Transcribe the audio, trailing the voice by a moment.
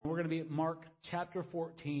to be at Mark chapter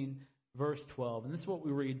 14, verse 12. And this is what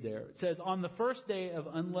we read there. It says, "On the first day of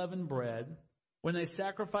unleavened bread, when they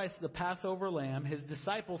sacrificed the Passover lamb, his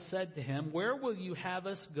disciples said to him, 'Where will you have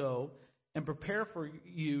us go and prepare for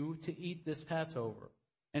you to eat this Passover?'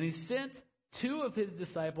 And he sent two of his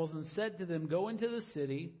disciples and said to them, 'Go into the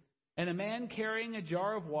city, and a man carrying a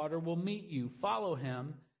jar of water will meet you. Follow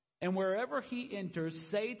him, and wherever he enters,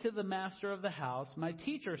 say to the master of the house, my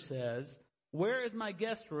teacher says, where is my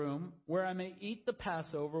guest room where I may eat the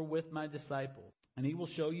Passover with my disciples? And he will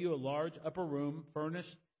show you a large upper room,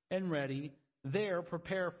 furnished and ready. There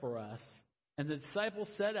prepare for us.' And the disciples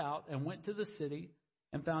set out and went to the city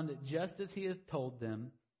and found it just as he had told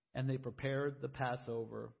them, and they prepared the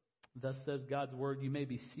Passover." Thus says God's word. You may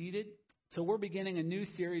be seated. So we're beginning a new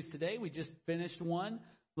series today. We just finished one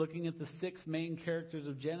looking at the 6 main characters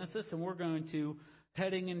of Genesis, and we're going to,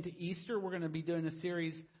 heading into Easter, we're going to be doing a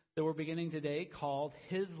series that we're beginning today called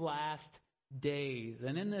His Last Days.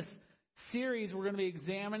 And in this series, we're going to be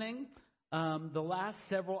examining the last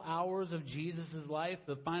several hours of Jesus' life,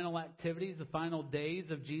 the final activities, the final days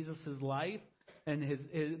of Jesus' life,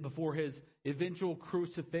 and before his eventual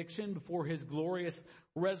crucifixion, before his glorious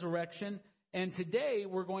resurrection. And today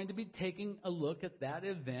we're going to be taking a look at that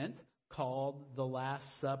event called the Last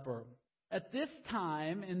Supper. At this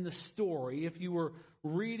time in the story, if you were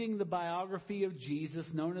reading the biography of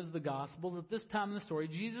Jesus, known as the Gospels, at this time in the story,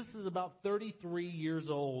 Jesus is about 33 years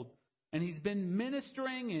old. And he's been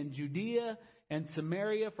ministering in Judea and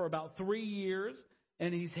Samaria for about 3 years.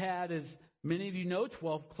 And he's had, as many of you know,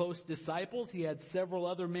 12 close disciples. He had several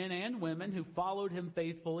other men and women who followed him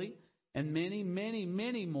faithfully, and many, many,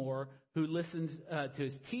 many more who listened to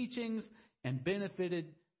his teachings and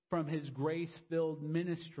benefited from his grace-filled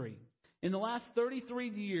ministry. In the last 33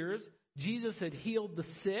 years, Jesus had healed the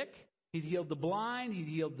sick, he'd healed the blind, he'd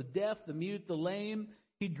healed the deaf, the mute, the lame.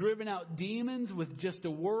 He'd driven out demons with just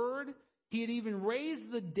a word. He had even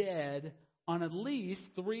raised the dead on at least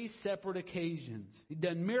 3 separate occasions. He'd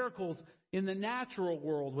done miracles in the natural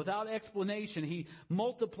world without explanation. He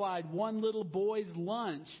multiplied one little boy's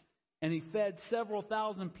lunch, and he fed several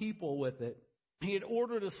thousand people with it. He had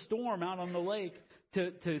ordered a storm out on the lake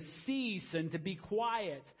to cease and to be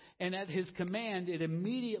quiet. And at his command, it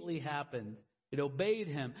immediately happened. It obeyed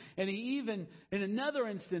him. And he even, in another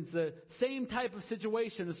instance, the same type of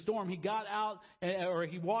situation, a storm, he got out, or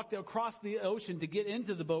he walked across the ocean to get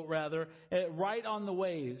into the boat, rather, right on the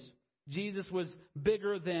waves. Jesus was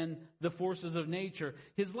bigger than the forces of nature.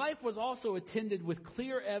 His life was also attended with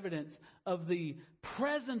clear evidence of the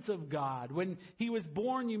presence of God. When he was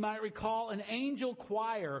born, you might recall, an angel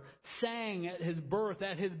choir sang at his birth,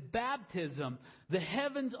 at his baptism. The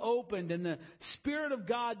heavens opened and the Spirit of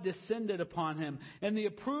God descended upon him. And the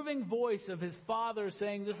approving voice of his Father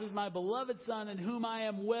saying, "This is my beloved Son in whom I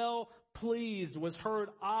am well pleased," was heard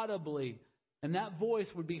audibly. And that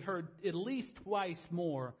voice would be heard at least twice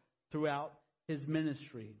more throughout his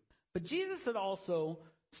ministry. But Jesus had also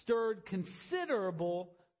stirred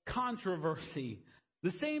considerable controversy.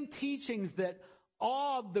 The same teachings that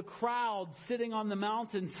awed the crowd sitting on the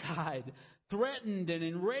mountainside threatened and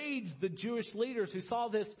enraged the Jewish leaders who saw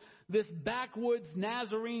this backwoods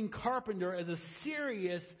Nazarene carpenter as a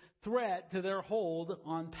serious threat to their hold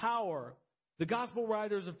on power. The gospel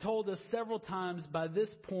writers have told us several times by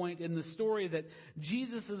this point in the story that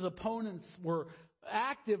Jesus' opponents were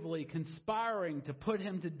actively conspiring to put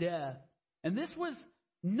him to death. And this was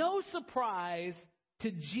no surprise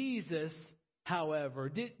to Jesus, however.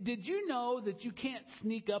 Did you know that you can't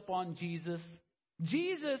sneak up on Jesus?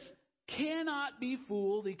 Jesus cannot be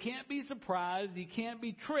fooled. He can't be surprised. He can't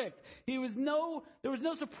be tricked. There was no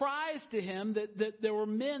surprise to him that there were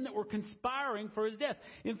men that were conspiring for his death.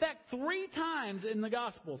 In fact, 3 times in the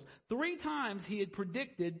Gospels, 3 times he had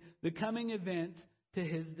predicted the coming events to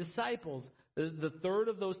his disciples. The third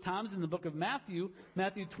of those times in the book of Matthew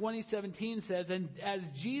 20:17 says, "And as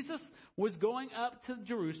Jesus was going up to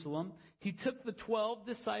Jerusalem, he took the 12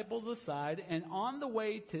 disciples aside, and on the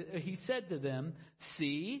way he said to them,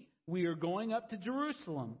 'See, we are going up to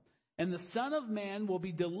Jerusalem, and the Son of Man will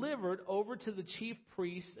be delivered over to the chief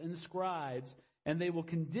priests and scribes, and they will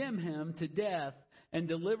condemn him to death and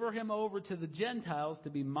deliver him over to the Gentiles to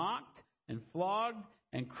be mocked and flogged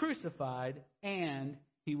and crucified, and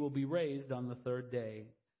he will be raised on the 3rd day.'"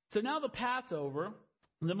 So now the Passover,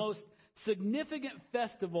 the most significant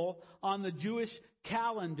festival on the Jewish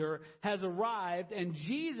calendar, has arrived, and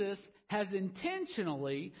Jesus has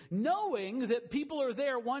intentionally, knowing that people are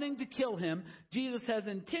there wanting to kill him, Jesus has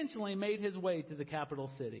intentionally made his way to the capital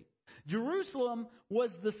city. Jerusalem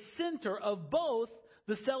was the center of both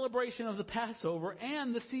the celebration of the Passover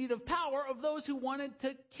and the seat of power of those who wanted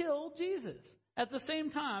to kill Jesus at the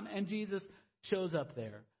same time. And Jesus shows up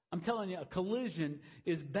there. I'm telling you, a collision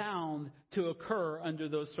is bound to occur under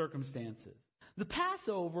those circumstances. The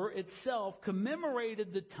Passover itself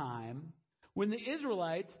commemorated the time when the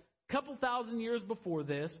Israelites, a couple thousand years before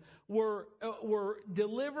this, were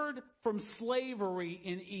delivered from slavery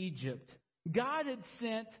in Egypt. God had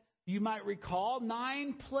sent, you might recall,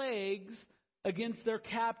 9 plagues against their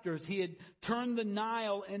captors. He had turned the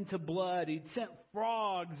Nile into blood. He'd sent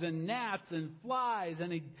frogs and gnats and flies,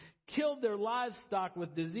 and he'd killed their livestock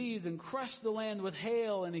with disease and crushed the land with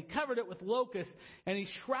hail, and he covered it with locusts, and he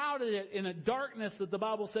shrouded it in a darkness that the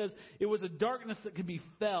Bible says it was a darkness that could be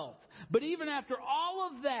felt. But even after all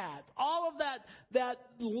of that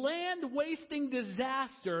land-wasting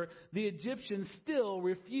disaster, the Egyptians still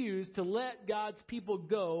refused to let God's people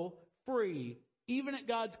go free, even at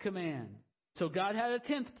God's command. So God had a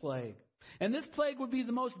 10th plague. And this plague would be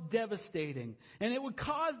the most devastating. And it would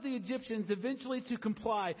cause the Egyptians eventually to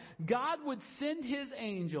comply. God would send his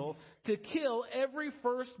angel to kill every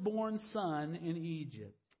firstborn son in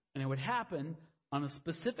Egypt. And it would happen on a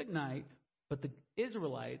specific night, but the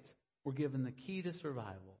Israelites were given the key to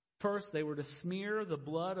survival. First, they were to smear the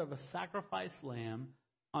blood of a sacrificed lamb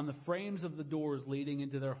on the frames of the doors leading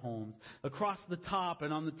into their homes, across the top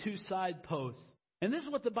and on the 2 side posts. And this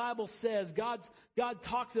is what the Bible says. God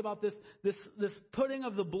talks about this putting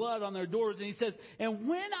of the blood on their doors. And he says, and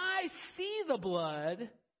when I see the blood,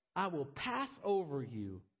 I will pass over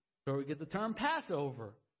you. So we get the term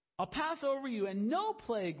Passover. I'll pass over you, and no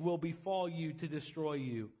plague will befall you to destroy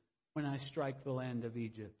you when I strike the land of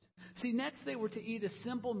Egypt. See, next they were to eat a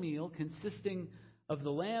simple meal consisting of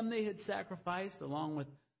the lamb they had sacrificed, along with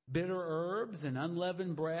bitter herbs and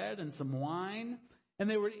unleavened bread and some wine. And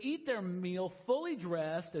they were to eat their meal fully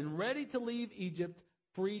dressed and ready to leave Egypt,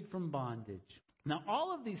 freed from bondage. Now,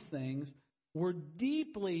 all of these things were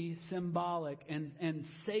deeply symbolic and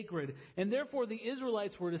sacred. And therefore, the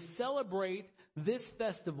Israelites were to celebrate this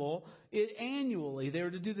festival annually. They were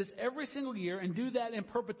to do this every single year and do that in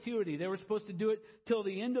perpetuity. They were supposed to do it till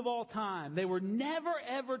the end of all time. They were never,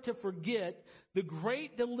 ever to forget the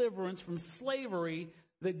great deliverance from slavery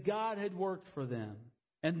that God had worked for them.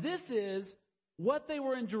 And this is what they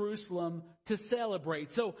were in Jerusalem to celebrate.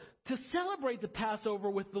 So to celebrate the Passover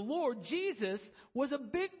with the Lord Jesus was a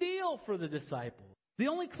big deal for the disciples. The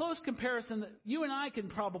only close comparison that you and I can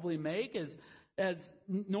probably make as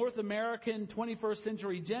North American 21st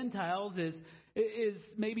century Gentiles is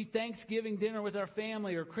maybe Thanksgiving dinner with our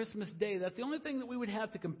family or Christmas Day. That's the only thing that we would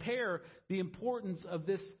have to compare the importance of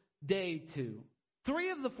this day to.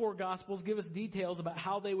 3 of the 4 Gospels give us details about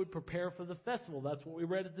how they would prepare for the festival. That's what we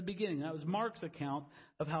read at the beginning. That was Mark's account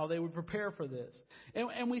of how they would prepare for this.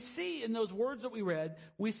 And we see in those words that we read,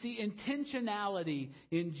 we see intentionality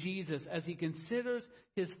in Jesus as he considers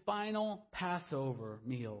his final Passover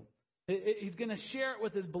meal. He's going to share it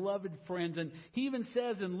with his beloved friends. And he even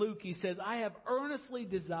says in Luke, he says, I have earnestly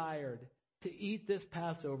desired to eat this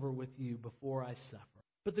Passover with you before I suffer.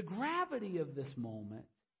 But the gravity of this moment,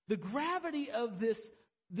 the gravity of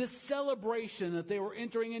this celebration that they were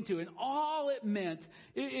entering into and all it meant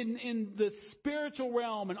in the spiritual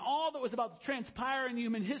realm and all that was about to transpire in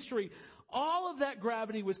human history, all of that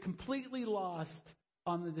gravity was completely lost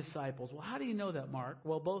on the disciples. Well, how do you know that, Mark?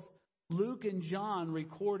 Well, both Luke and John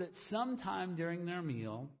record it sometime during their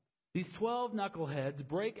meal. These 12 knuckleheads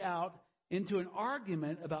break out into an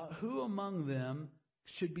argument about who among them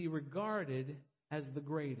should be regarded as the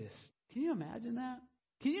greatest. Can you imagine that?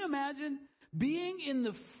 Can you imagine being in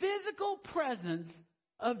the physical presence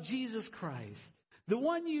of Jesus Christ, the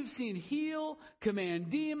one you've seen heal,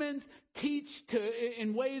 command demons, teach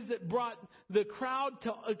in ways that brought the crowd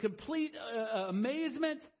to a complete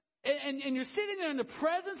amazement, and you're sitting there in the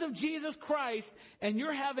presence of Jesus Christ, and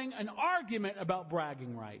you're having an argument about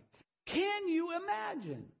bragging rights. Can you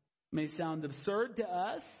imagine? It may sound absurd to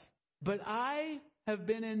us, but I have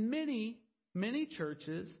been in many, many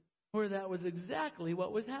churches where that was exactly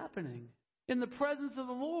what was happening. In the presence of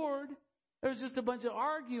the Lord, there was just a bunch of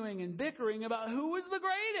arguing and bickering about who was the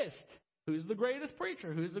greatest. Who's the greatest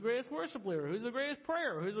preacher? Who's the greatest worship leader? Who's the greatest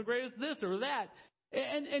prayer? Who's the greatest this or that?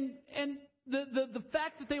 And the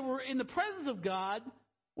fact that they were in the presence of God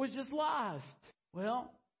was just lost. Well,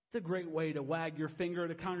 it's a great way to wag your finger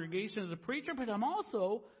at a congregation as a preacher, but I'm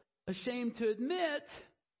also ashamed to admit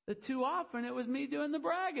that too often it was me doing the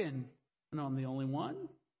bragging. And I'm the only one.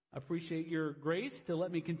 I appreciate your grace to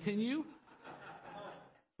let me continue.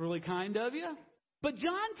 Really kind of you. But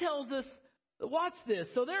John tells us, watch this.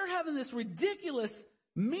 So they're having this ridiculous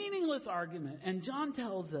meaningless argument. And John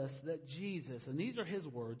tells us that Jesus, and these are his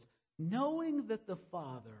words, knowing that the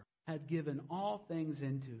Father had given all things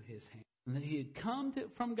into his hand, and that he had come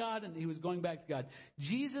from God and he was going back to God,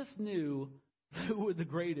 Jesus knew who the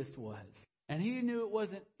greatest was. And he knew it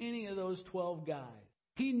wasn't any of those 12 guys.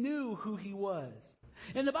 He knew who he was.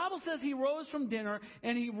 And the Bible says he rose from dinner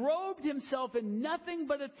and he robed himself in nothing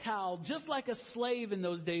but a towel, just like a slave in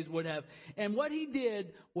those days would have. And what he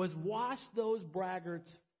did was wash those braggarts'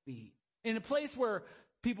 feet. In a place where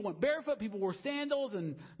people went barefoot, people wore sandals,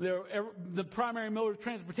 and the primary mode of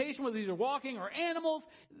transportation was either walking or animals.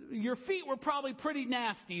 Your feet were probably pretty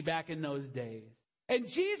nasty back in those days. And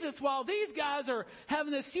Jesus, while these guys are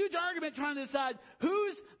having this huge argument trying to decide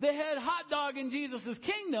who's the head hot dog in Jesus'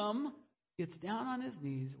 kingdom, gets down on his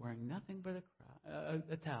knees wearing nothing but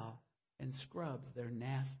a towel and scrubs their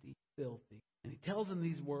nasty, filthy. And he tells them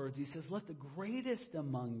these words. He says, let the greatest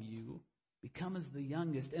among you become as the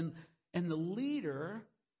youngest, and the leader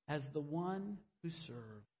as the one who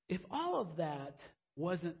serves. If all of that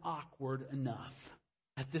wasn't awkward enough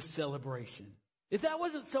at this celebration, if that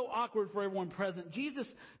wasn't so awkward for everyone present, Jesus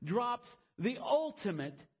drops the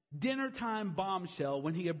ultimate dinner time bombshell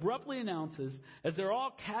when he abruptly announces, as they're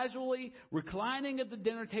all casually reclining at the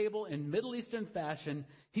dinner table in Middle Eastern fashion,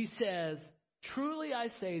 he says, truly I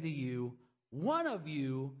say to you, one of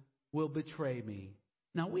you will betray me.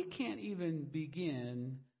 Now we can't even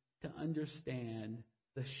begin to understand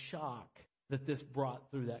the shock that this brought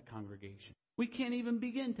through that congregation. We can't even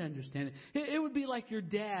begin to understand it. It would be like your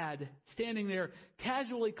dad standing there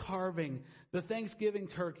casually carving the Thanksgiving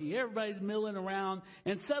turkey. Everybody's milling around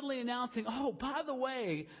and suddenly announcing, oh, by the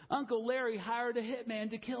way, Uncle Larry hired a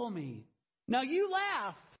hitman to kill me. Now you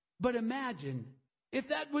laugh, but imagine if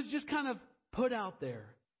that was just kind of put out there.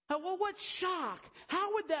 Well, what shock.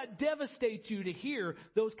 How would that devastate you to hear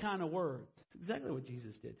those kind of words? It's exactly what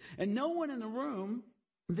Jesus did. And no one in the room,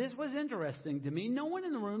 this was interesting to me, no one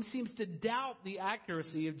in the room seems to doubt the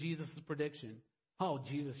accuracy of Jesus' prediction. Oh,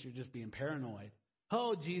 Jesus, you're just being paranoid.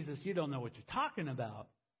 Oh, Jesus, you don't know what you're talking about.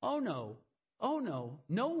 Oh, no. Oh, no.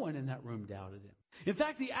 No one in that room doubted him. In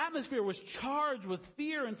fact, the atmosphere was charged with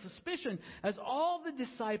fear and suspicion as all the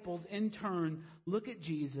disciples in turn look at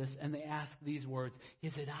Jesus and they ask these words,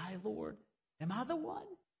 is it I, Lord? Am I the one?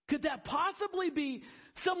 Could that possibly be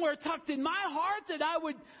somewhere tucked in my heart that I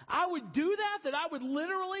would do that I would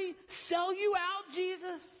literally sell you out,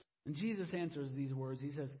 Jesus? And Jesus answers these words.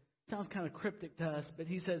 He says, sounds kind of cryptic to us, but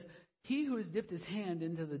he says, he who has dipped his hand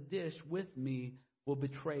into the dish with me will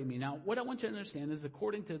betray me. Now, what I want you to understand is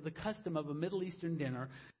according to the custom of a Middle Eastern dinner,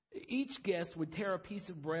 each guest would tear a piece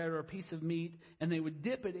of bread or a piece of meat, and they would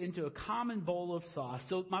dip it into a common bowl of sauce.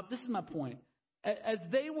 So this is my point. As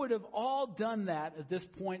they would have all done that at this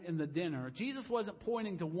point in the dinner, Jesus wasn't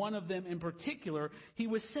pointing to one of them in particular. He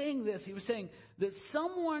was saying this. He was saying that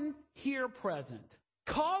someone here present,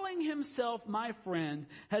 calling himself my friend,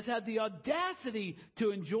 has had the audacity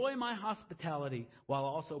to enjoy my hospitality while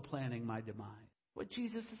also planning my demise. What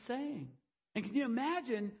Jesus is saying. And can you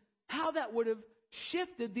imagine how that would have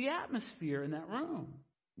shifted the atmosphere in that room?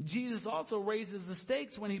 Jesus also raises the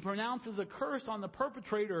stakes when he pronounces a curse on the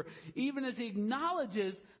perpetrator, even as he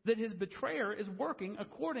acknowledges that his betrayer is working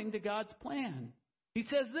according to God's plan. He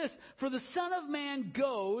says this, for the Son of Man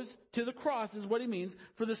goes to the cross is what he means.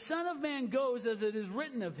 For the Son of Man goes as it is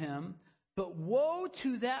written of him, but woe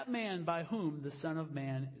to that man by whom the Son of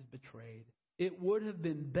Man is betrayed. It would have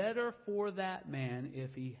been better for that man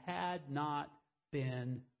if he had not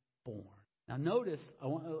been born. Now notice, I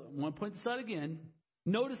want to point this out again.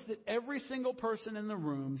 Notice that every single person in the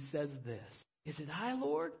room says this. Is it I,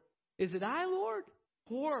 Lord? Is it I, Lord?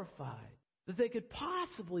 Horrified that they could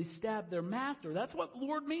possibly stab their master. That's what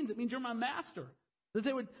Lord means. It means you're my master. That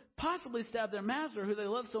they would possibly stab their master who they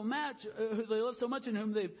love so much, and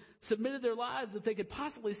whom they've submitted their lives, that they could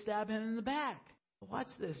possibly stab him in the back. Watch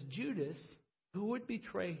this. Judas, who would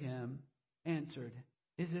betray him, answered,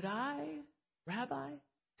 is it I, Rabbi?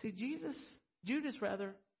 See, Judas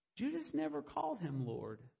never called him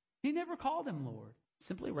Lord. He never called him Lord.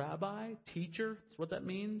 Simply Rabbi, teacher, that's what that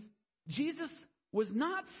means. Jesus was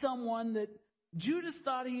not someone that Judas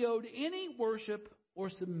thought he owed any worship or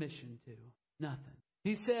submission to. Nothing.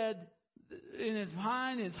 He said, in his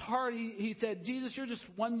mind, his heart, he said, Jesus, you're just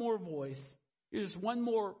one more voice. You're just one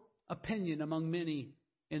more opinion among many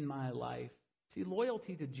in my life. See,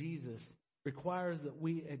 loyalty to Jesus requires that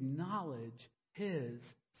we acknowledge his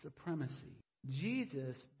supremacy.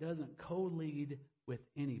 Jesus doesn't co-lead with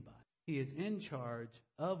anybody. He is in charge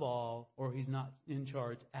of all, or he's not in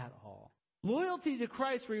charge at all. Loyalty to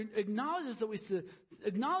Christ acknowledges that we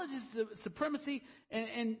acknowledge His supremacy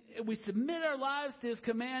and we submit our lives to His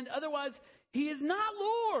command. Otherwise, He is not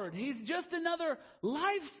Lord. He's just another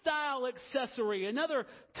lifestyle accessory, another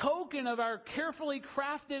token of our carefully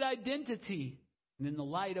crafted identity. And in the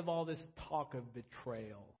light of all this talk of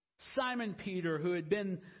betrayal, Simon Peter, who had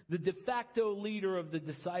been the de facto leader of the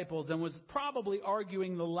disciples and was probably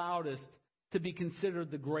arguing the loudest to be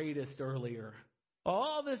considered the greatest earlier.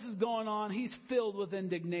 All this is going on. He's filled with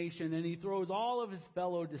indignation, and he throws all of his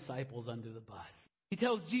fellow disciples under the bus. He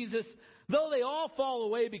tells Jesus, though they all fall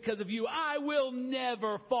away because of you, I will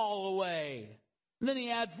never fall away. And then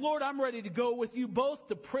he adds, Lord, I'm ready to go with you both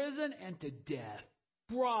to prison and to death.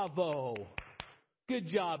 Bravo. Good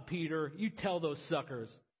job, Peter. You tell those suckers.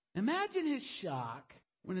 Imagine his shock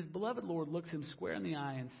when his beloved Lord looks him square in the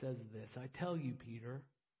eye and says this, I tell you, Peter,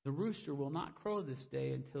 the rooster will not crow this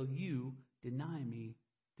day until you deny me,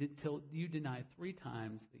 till you deny 3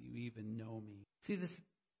 times that you even know me. See, this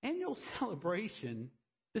annual celebration,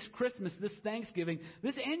 this Christmas, this Thanksgiving,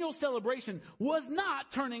 this annual celebration was not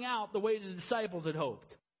turning out the way the disciples had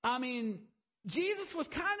hoped. I mean, Jesus was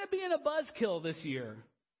kind of being a buzzkill this year.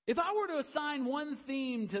 If I were to assign one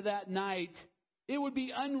theme to that night, it would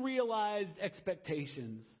be unrealized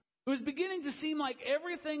expectations. It was beginning to seem like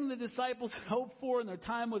everything the disciples had hoped for in their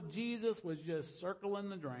time with Jesus was just circling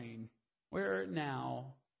the drain. Where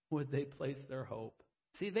now would they place their hope?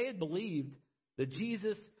 See, they had believed that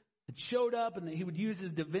Jesus had showed up and that He would use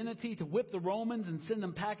His divinity to whip the Romans and send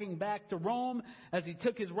them packing back to Rome as He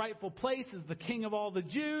took His rightful place as the King of all the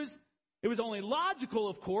Jews. It was only logical,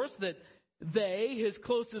 of course, that they, His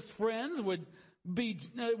closest friends, would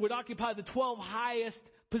occupy the 12 highest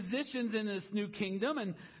positions in this new kingdom.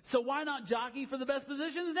 And so why not jockey for the best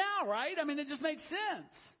positions now, right? I mean, it just makes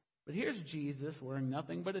sense. But here's Jesus wearing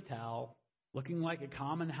nothing but a towel, looking like a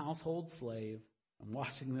common household slave, and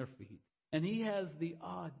washing their feet. And He has the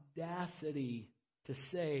audacity to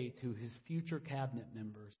say to His future cabinet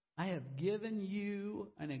members, I have given you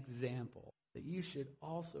an example that you should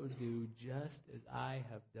also do just as I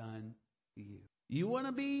have done to you. You want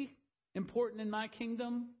to be important in my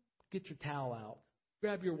kingdom? Get your towel out.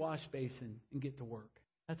 Grab your wash basin and get to work.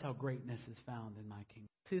 That's how greatness is found in my kingdom.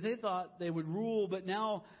 See, they thought they would rule, but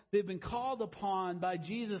now they've been called upon by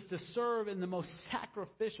Jesus to serve in the most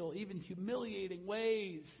sacrificial, even humiliating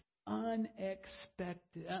ways.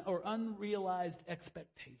 Unexpected or unrealized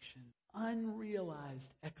expectation.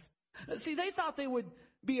 See, they thought they would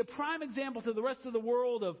be a prime example to the rest of the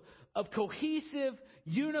world of cohesive,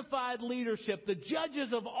 unified leadership, the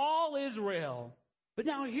judges of all Israel. But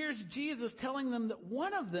now here's Jesus telling them that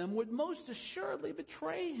one of them would most assuredly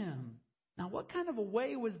betray Him. Now, what kind of a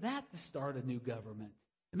way was that to start a new government?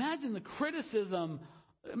 Imagine the criticism,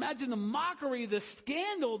 imagine the mockery, the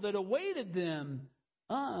scandal that awaited them.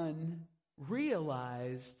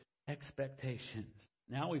 Unrealized expectations.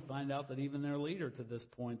 Now we find out that even their leader to this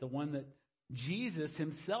point, the one that Jesus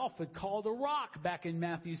Himself had called a rock back in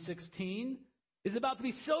Matthew 16, is about to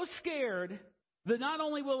be so scared that not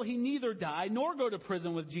only will he neither die nor go to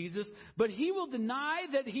prison with Jesus, but he will deny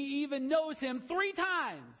that he even knows Him 3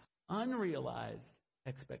 times. Unrealized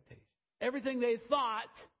expectation. Everything they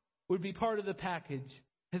thought would be part of the package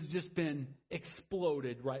has just been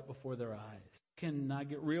exploded right before their eyes. Can I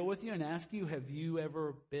get real with you and ask you, have you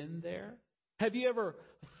ever been there? Have you ever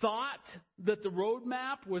thought that the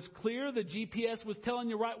roadmap was clear, the GPS was telling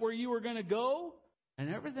you right where you were going to go,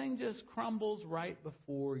 and everything just crumbles right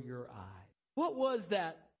before your eyes? What was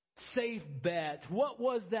that safe bet? What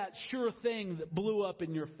was that sure thing that blew up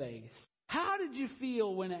in your face? How did you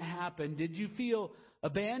feel when it happened? Did you feel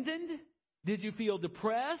abandoned? Did you feel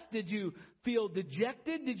depressed? Did you feel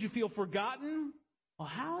dejected? Did you feel forgotten? Well,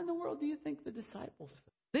 how in the world do you think the disciples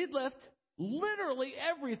felt? They'd left literally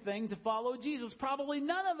everything to follow Jesus. Probably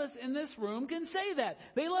none of us in this room can say that.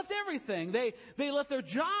 They left everything. They left their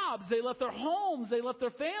jobs. They left their homes. They left their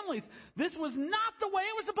families. This was not the way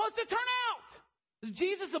it was supposed to turn out. Is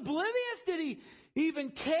Jesus oblivious? Did He even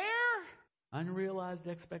care? Unrealized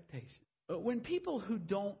expectations. But when people who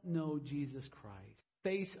don't know Jesus Christ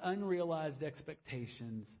face unrealized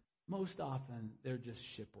expectations, most often they're just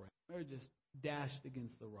shipwrecked. They're just dashed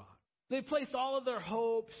against the rock. They placed all of their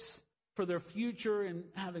hopes for their future in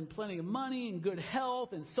having plenty of money and good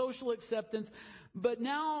health and social acceptance. But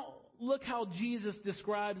now look how Jesus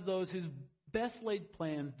describes those whose best laid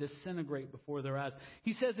plans disintegrate before their eyes.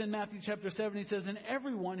 He says in Matthew chapter 7, He says, and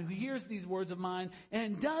everyone who hears these words of mine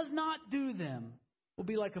and does not do them will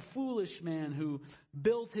be like a foolish man who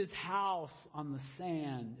built his house on the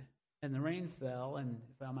sand. And the rain fell, and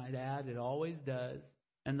if I might add, it always does.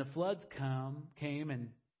 And the floods came, and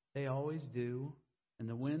they always do. And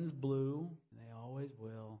the winds blew, and they always always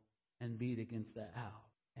will, and beat against that house.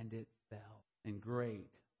 And it fell. And great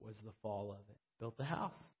was the fall of it. Built the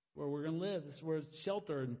house where we're going to live. This is where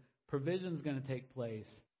shelter and provision is going to take place.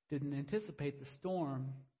 Didn't anticipate the storm.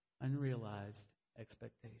 Unrealized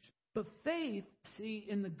expectation. But faith, see,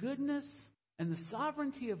 in the goodness and the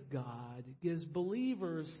sovereignty of God gives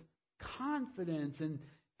believers confidence and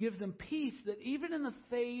gives them peace that even in the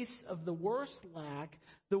face of the worst lack,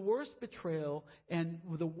 the worst betrayal, and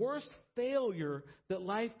the worst failure that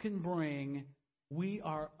life can bring, we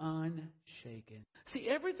are unshaken. See,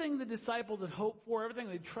 everything the disciples had hoped for, everything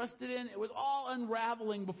they trusted in, it was all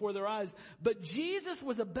unraveling before their eyes. But Jesus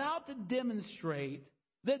was about to demonstrate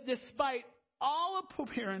that despite all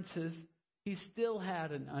appearances, He still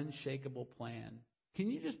had an unshakable plan. Can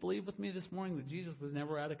you just believe with me this morning that Jesus was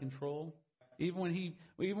never out of control? Even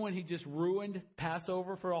when he just ruined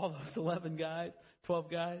Passover for all those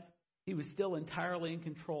 12 guys, He was still entirely in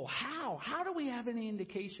control. How? How do we have any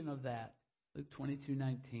indication of that? Luke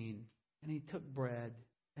 22:19. And He took bread,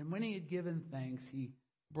 and when He had given thanks, He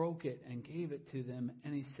broke it and gave it to them.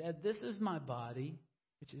 And He said, "This is my body,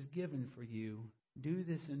 which is given for you. Do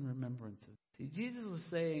this in remembrance of me." See, Jesus was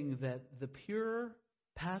saying that the pure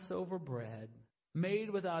Passover bread,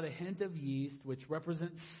 made without a hint of yeast, which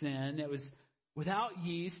represents sin, it was without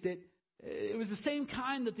yeast. It was the same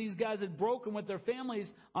kind that these guys had broken with their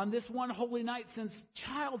families on this one holy night since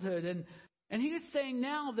childhood. And He was saying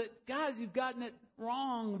now that, guys, you've gotten it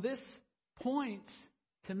wrong. This points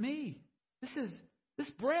to me.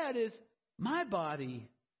 This bread is my body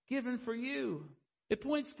given for you. It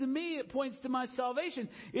points to me. It points to my salvation.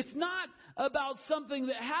 It's not about something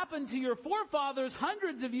that happened to your forefathers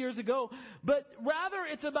hundreds of years ago, but rather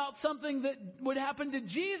it's about something that would happen to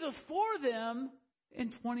Jesus for them in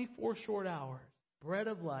 24 short hours. Bread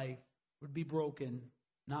of life would be broken,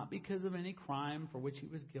 not because of any crime for which He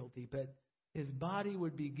was guilty, but His body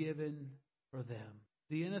would be given for them.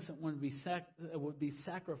 The innocent one would be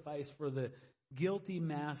sacrificed for the guilty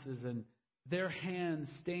masses, and their hands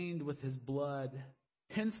stained with His blood.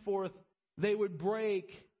 Henceforth, they would break.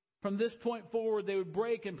 From this point forward, they would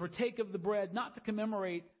break and partake of the bread, not to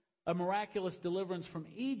commemorate a miraculous deliverance from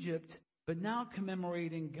Egypt, but now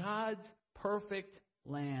commemorating God's perfect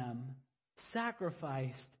Lamb,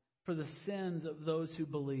 sacrificed for the sins of those who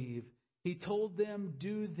believe. He told them,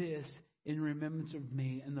 "Do this in remembrance of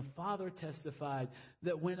me." And the Father testified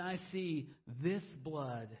that when I see this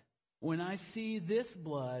blood,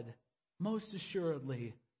 most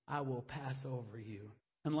assuredly I will pass over you.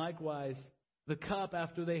 And likewise, the cup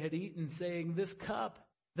after they had eaten, saying, "This cup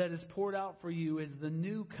that is poured out for you is the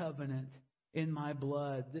new covenant in my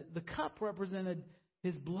blood." The cup represented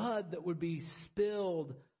His blood that would be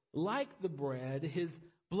spilled like the bread. His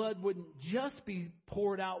blood wouldn't just be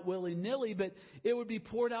poured out willy-nilly, but it would be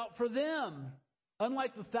poured out for them.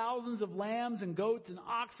 Unlike the thousands of lambs and goats and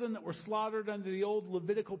oxen that were slaughtered under the old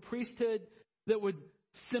Levitical priesthood that would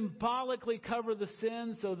symbolically cover the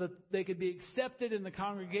sins so that they could be accepted in the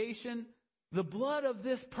congregation, the blood of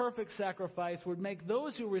this perfect sacrifice would make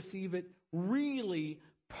those who receive it really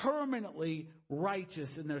permanently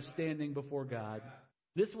righteous in their standing before God.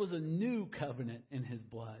 This was a new covenant in His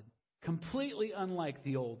blood, completely unlike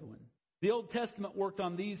the old one. The Old Testament worked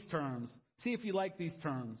on these terms. See if you like these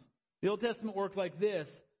terms. The Old Testament worked like this.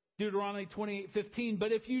 Deuteronomy 28:15.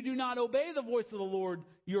 "But if you do not obey the voice of the Lord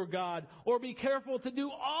your God, or be careful to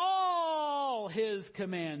do all His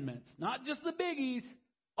commandments," not just the biggies,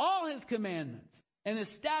 all His commandments, "and His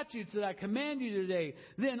statutes that I command you today,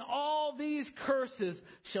 then all these curses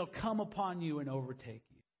shall come upon you and overtake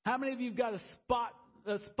you." How many of you have got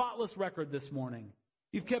a spotless record this morning?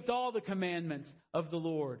 You've kept all the commandments of the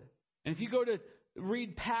Lord. And if you go to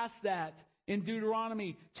read past that in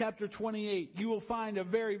Deuteronomy chapter 28, you will find a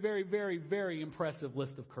very, very, very, very impressive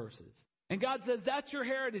list of curses. And God says, that's your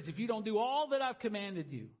heritage if you don't do all that I've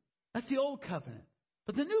commanded you. That's the old covenant.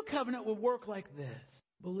 But the new covenant will work like this.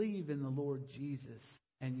 Believe in the Lord Jesus,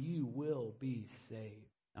 and you will be saved.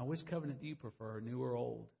 Now, which covenant do you prefer, new or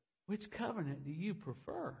old? Which covenant do you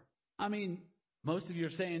prefer? I mean, most of you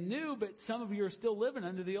are saying new, but some of you are still living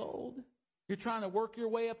under the old. You're trying to work your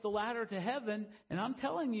way up the ladder to heaven, and I'm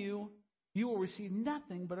telling you, you will receive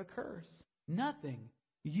nothing but a curse. Nothing.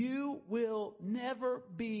 You will never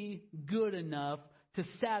be good enough to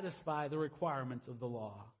satisfy the requirements of the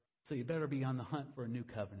law. So you better be on the hunt for a new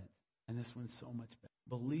covenant. And this one's so much better.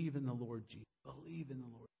 Believe in the Lord Jesus. Believe in the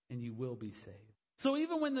Lord, and you will be saved. So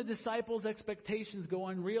even when the disciples' expectations go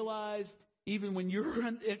unrealized, even when your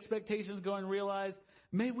expectations go unrealized,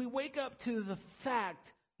 may we wake up to the fact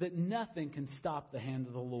that nothing can stop the hand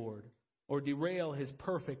of the Lord or derail His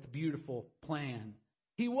perfect, beautiful plan.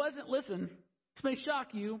 He wasn't, listen, This may shock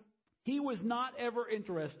you. He was not ever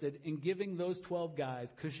interested in giving those 12 guys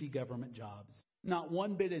cushy government jobs. Not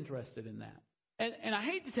one bit interested in that. And I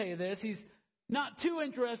hate to tell you this, he's not too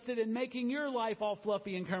interested in making your life all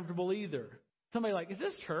fluffy and comfortable either. Somebody like, is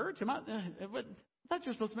this church? I thought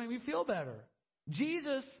you're supposed to make me feel better.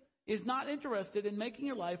 Jesus is not interested in making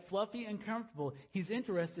your life fluffy and comfortable. He's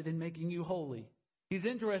interested in making you holy. He's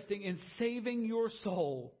interested in saving your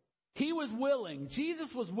soul. Jesus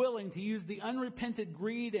was willing to use the unrepented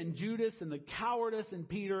greed in Judas and the cowardice in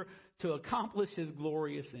Peter to accomplish his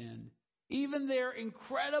glorious end. Even their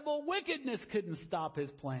incredible wickedness couldn't stop his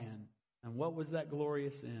plan. And what was that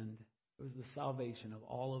glorious end? It was the salvation of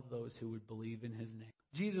all of those who would believe in his name.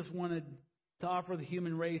 Jesus wanted to offer the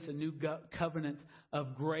human race a new covenant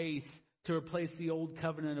of grace to replace the old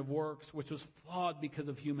covenant of works, which was flawed because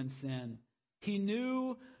of human sin. He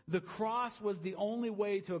knew the cross was the only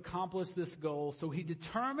way to accomplish this goal, so he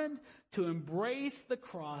determined to embrace the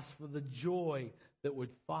cross for the joy that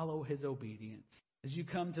would follow his obedience. As you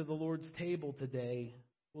come to the Lord's table today,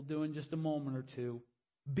 we'll do in just a moment or two,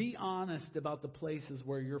 be honest about the places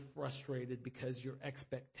where you're frustrated because your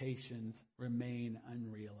expectations remain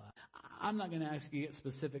unrealized. I'm not going to ask you to get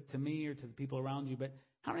specific to me or to the people around you, but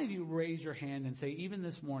how many of you raise your hand and say, even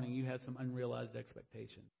this morning, you had some unrealized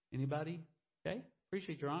expectations? Anybody? Okay?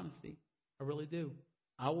 Appreciate your honesty. I really do.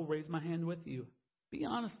 I will raise my hand with you. Be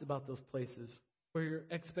honest about those places where your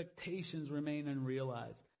expectations remain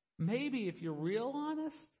unrealized. Maybe if you're real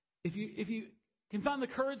honest, if you can find the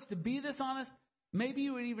courage to be this honest, maybe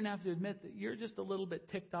you would even have to admit that you're just a little bit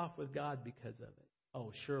ticked off with God because of it.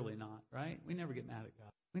 Oh, surely not, right? We never get mad at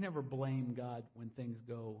God. We never blame God when things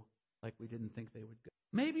go like we didn't think they would go.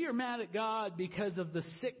 Maybe you're mad at God because of the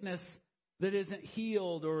sickness that isn't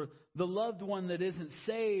healed, or the loved one that isn't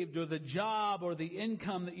saved, or the job or the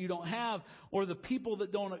income that you don't have, or the people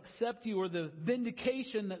that don't accept you, or the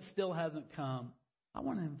vindication that still hasn't come. I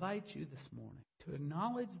want to invite you this morning to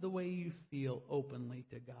acknowledge the way you feel openly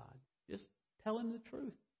to God. Just tell Him the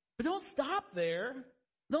truth. But don't stop there.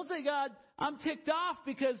 Don't say, God, I'm ticked off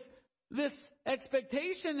because this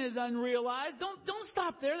expectation is unrealized. Don't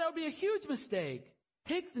stop there. That would be a huge mistake.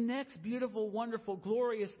 Take the next beautiful, wonderful,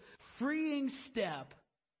 glorious, freeing step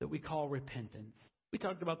that we call repentance. We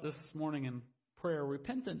talked about this morning in prayer.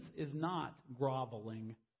 Repentance is not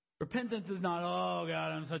groveling. Repentance is not, oh,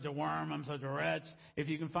 God, I'm such a worm, I'm such a wretch. If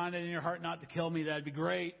you can find it in your heart not to kill me, that'd be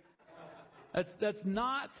great. That's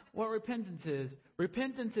not what repentance is.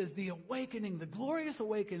 Repentance is the awakening, the glorious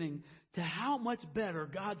awakening to how much better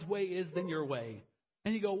God's way is than your way.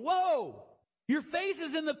 And you go, whoa, your face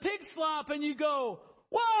is in the pig slop, and you go,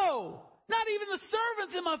 whoa, not even the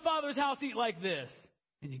servants in my Father's house eat like this.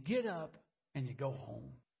 And you get up and you go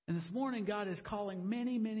home. And this morning, God is calling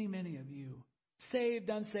many, many, many of you. Saved,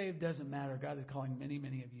 unsaved, doesn't matter. God is calling many,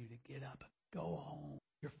 many of you to get up and go home.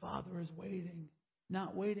 Your Father is waiting.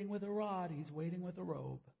 Not waiting with a rod, He's waiting with a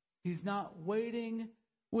robe. He's not waiting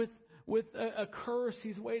with a curse,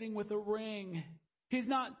 He's waiting with a ring. He's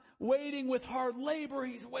not waiting with hard labor,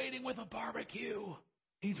 He's waiting with a barbecue.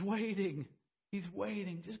 He's waiting. He's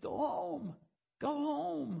waiting. Just go home. Go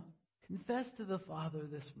home. Confess to the Father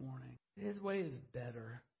this morning. His way is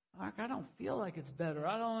better. Mark, I don't feel like it's better.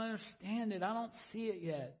 I don't understand it. I don't see it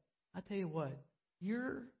yet. I tell you what,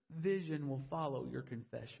 your vision will follow your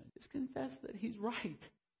confession. Just confess that He's right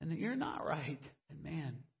and that you're not right. And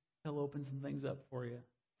man, He'll open some things up for you.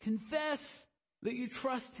 Confess that you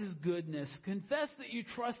trust His goodness. Confess that you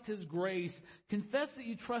trust His grace. Confess that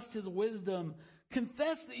you trust His wisdom.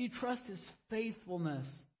 Confess that you trust His faithfulness.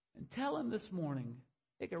 And tell Him this morning,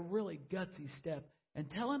 take a really gutsy step,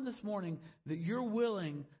 and tell Him this morning that you're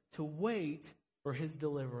willing to wait for His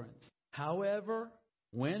deliverance. However,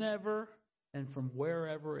 whenever, and from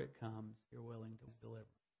wherever it comes, you're willing to deliver.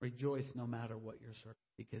 Rejoice no matter what your circumstance,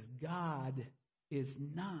 because God is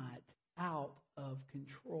not out of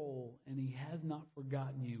control, and He has not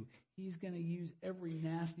forgotten you. He's going to use every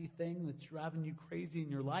nasty thing that's driving you crazy in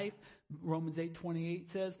your life. Romans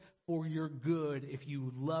 8:28 says, for your good if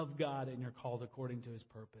you love God and you're called according to His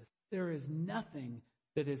purpose. There is nothing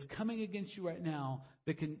that is coming against you right now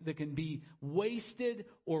that can be wasted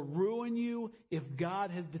or ruin you if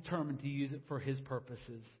God has determined to use it for His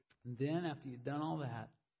purposes. And then after you've done all that,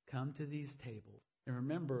 come to these tables and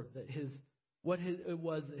remember that it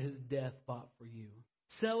was that His death bought for you.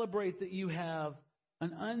 Celebrate that you have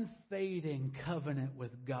an unfading covenant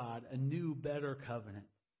with God, a new, better covenant.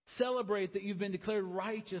 Celebrate that you've been declared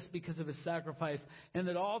righteous because of His sacrifice, and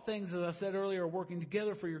that all things, as I said earlier, are working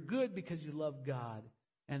together for your good because you love God,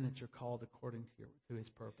 and that you're called according to His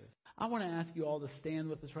purpose. I want to ask you all to stand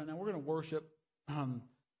with us right now. We're going to worship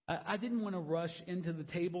I didn't want to rush into the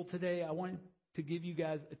table today. I wanted to give you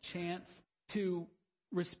guys a chance to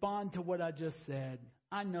respond to what I just said.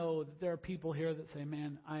 I know that there are people here that say,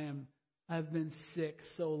 man, I've been sick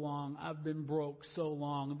so long. I've been broke so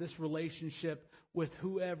long. This relationship with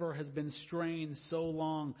whoever has been strained so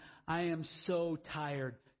long. I am so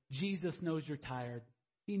tired. Jesus knows you're tired.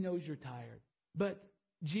 He knows you're tired. But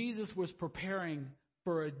Jesus was preparing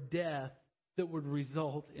for a death that would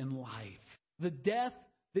result in life. The death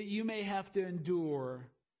that you may have to endure,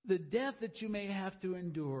 the death that you may have to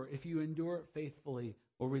endure, if you endure it faithfully,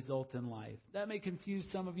 will result in life. That may confuse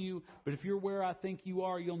some of you, but if you're where I think you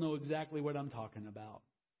are, you'll know exactly what I'm talking about.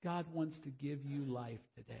 God wants to give you life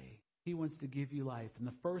today. He wants to give you life. And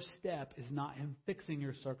the first step is not Him fixing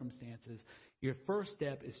your circumstances. Your first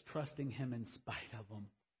step is trusting Him in spite of them.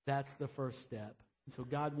 That's the first step. And so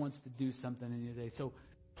God wants to do something in you today. So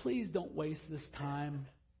please don't waste this time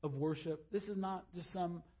of worship. This is not just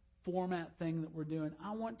some format thing that we're doing.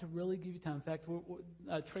 I want to really give you time. In fact,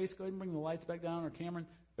 Trace, go ahead and bring the lights back down, or Cameron, go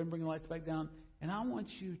ahead and bring the lights back down. And I want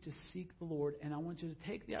you to seek the Lord, and I want you to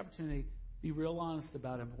take the opportunity, be real honest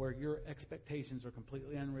about Him, where your expectations are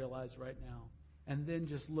completely unrealized right now. And then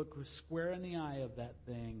just look square in the eye of that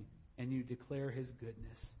thing, and you declare His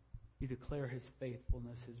goodness. You declare His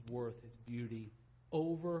faithfulness, His worth, His beauty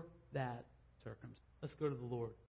over that circumstance. Let's go to the Lord.